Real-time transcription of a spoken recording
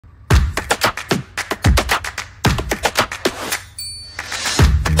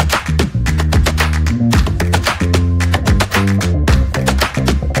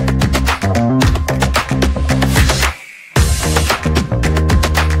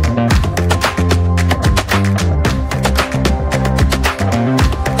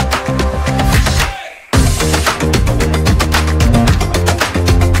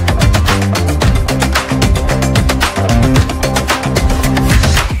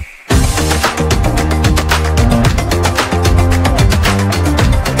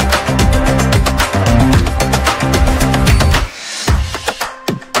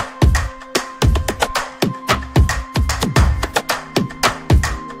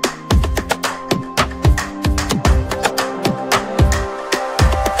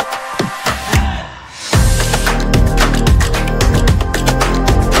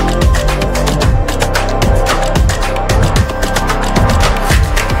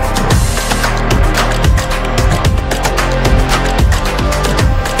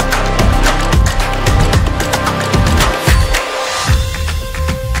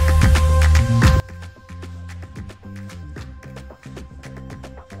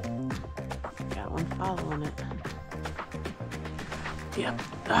following it. Yep.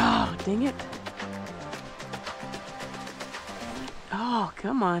 Oh, dang it. Oh,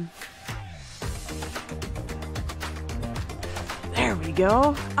 come on. There we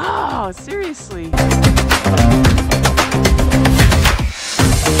go. Oh, seriously.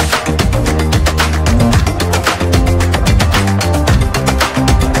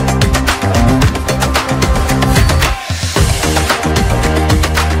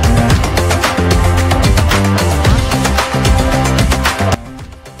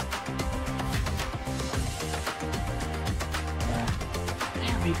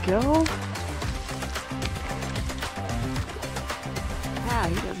 There we go. Yeah,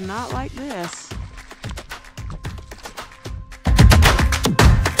 he does not like this.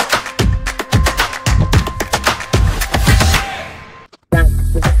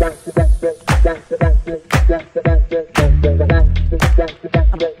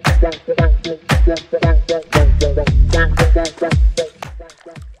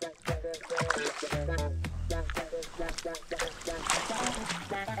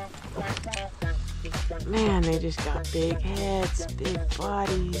 Man, they just got big heads, big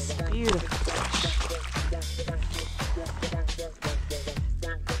bodies, beautiful fish.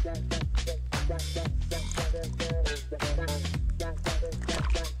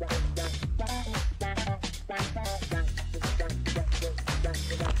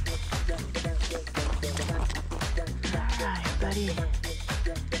 Alright, buddy.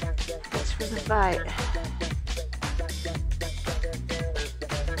 Thanks for the fight.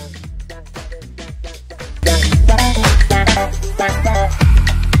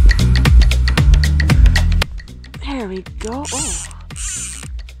 There we go.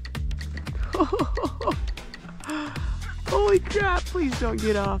 Oh. Holy crap, please don't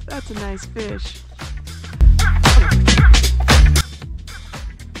get off. That's a nice fish.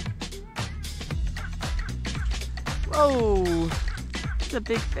 Whoa, it's a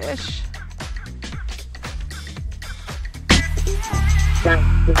big fish.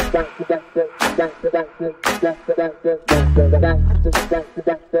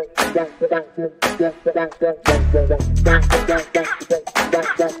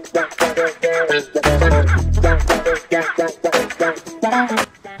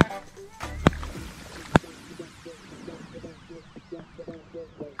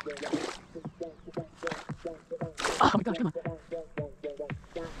 Oh my gosh, come on.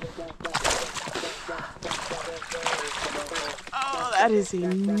 Oh, that is a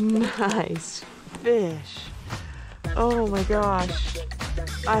nice fish. Oh my gosh.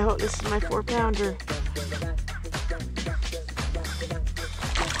 I hope this is my 4-pounder.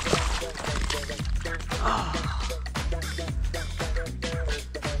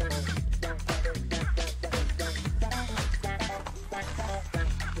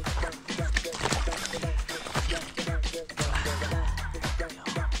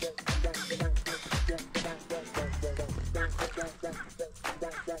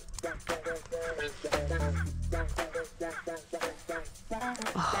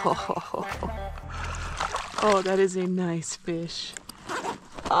 Oh. Oh, that is a nice fish.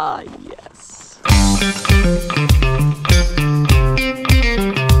 Ah, yes.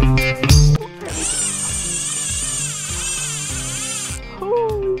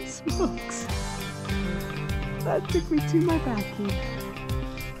 Holy smokes. That took me to my backie.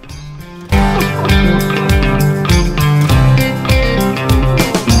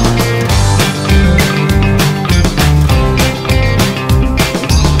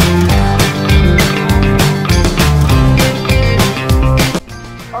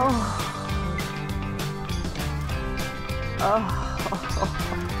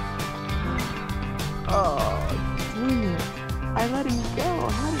 Oh, dang it. I let him go.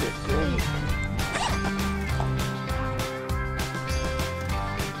 How did it break?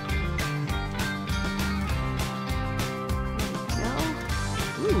 There we go.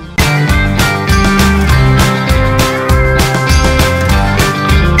 Ooh.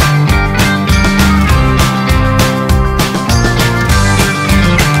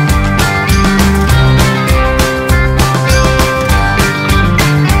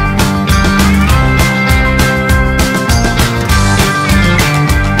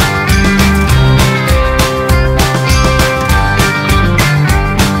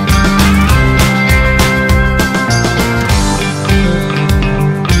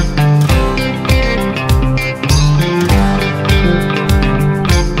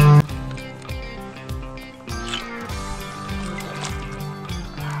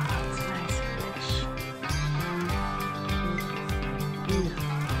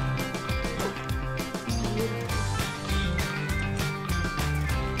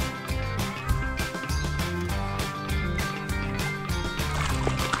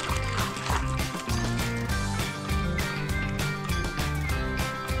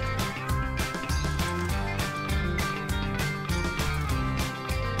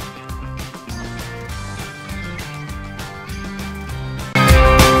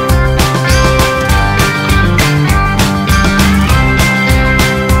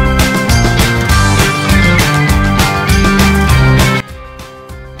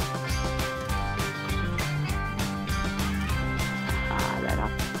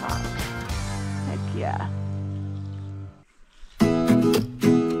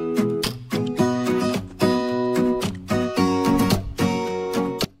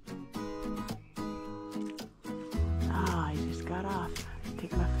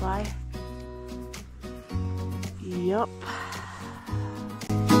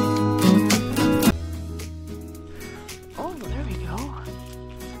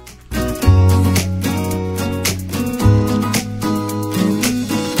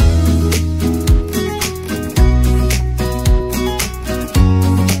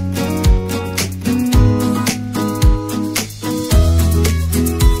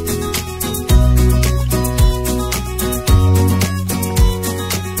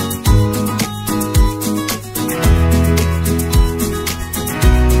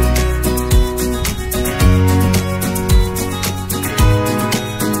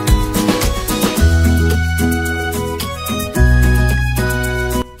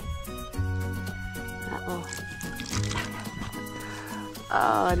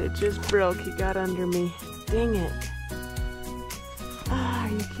 God, it just broke. He got under me. Dang it. Ah, are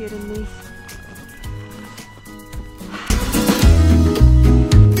you kidding me?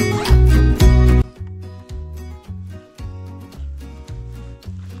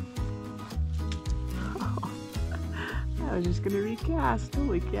 I was just gonna recast.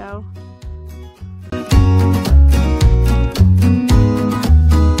 Holy cow.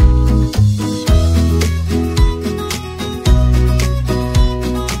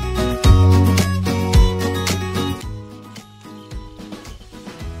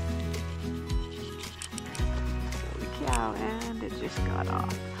 Holy cow, and it just got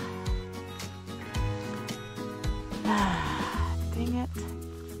off. Ah, dang it.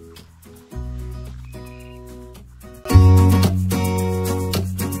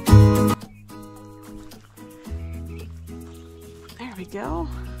 There we go.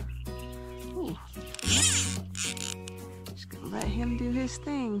 Ooh. Just gonna let him do his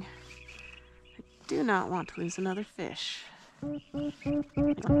thing. I do not want to lose another fish.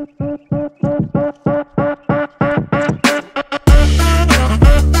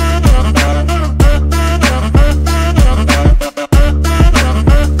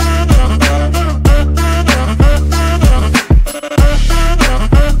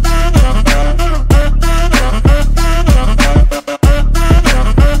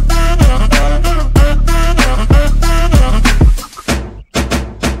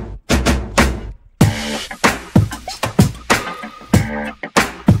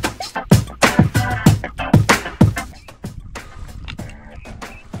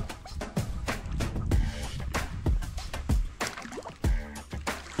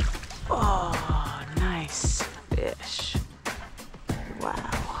 Oh, nice fish. Wow.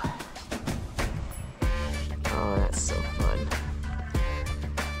 Oh, that's so fun.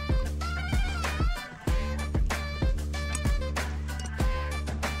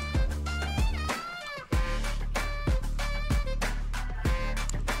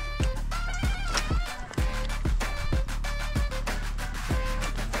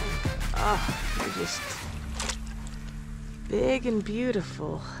 Oh, they're just big and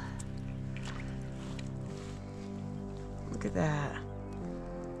beautiful. Look at that.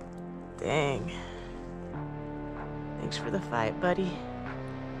 Dang. Thanks for the fight, buddy.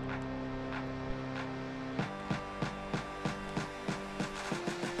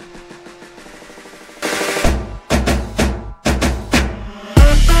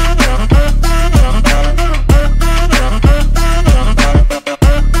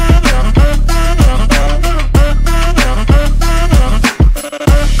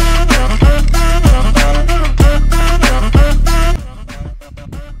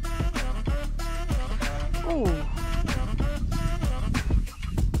 Oh,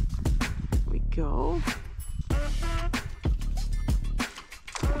 we go.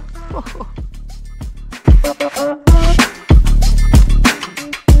 Oh.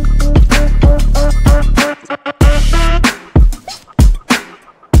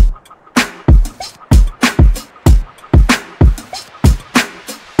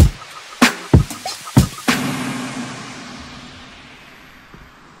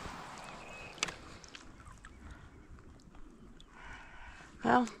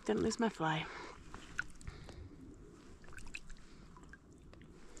 Well, didn't lose my fly.